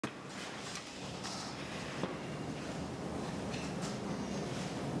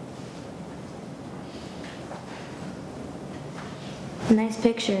Nice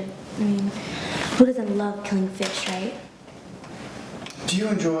picture. I mean, who doesn't love killing fish, right? Do you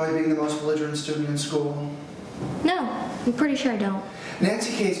enjoy being the most belligerent student in school? No, I'm pretty sure I don't.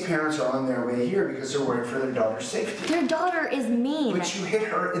 Nancy K's parents are on their way here because they're worried for their daughter's safety. Your daughter is mean. But you hit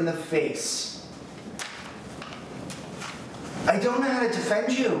her in the face. I don't know how to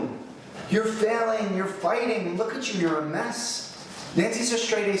defend you. You're failing, you're fighting. Look at you, you're a mess. Nancy's a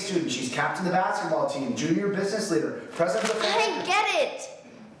straight A student. She's captain of the basketball team, junior business leader, president of the family. I get it.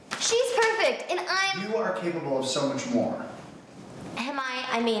 She's perfect, and I'm... You are capable of so much more. Am I?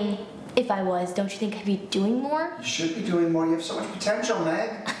 I mean, if I was, don't you think I'd be doing more? You should be doing more. You have so much potential, Meg.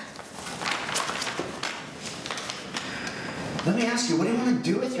 Let me ask you, what do you want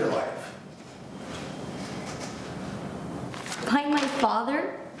to do with your life? Find my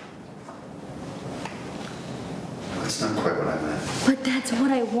father? That's not quite what I meant. But that's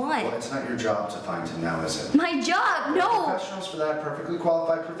what I want. Well, it's not your job to find him now, is it? My job? No. Professionals for that, perfectly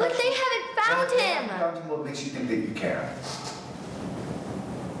qualified professionals. But they haven't found Well, if they him. haven't found him, what makes you think that you care?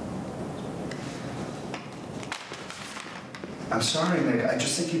 I'm sorry, Meg. I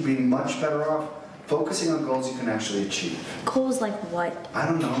just think you'd be much better off focusing on goals you can actually achieve. Goals like what? I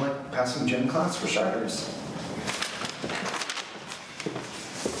don't know, like passing gym class for starters.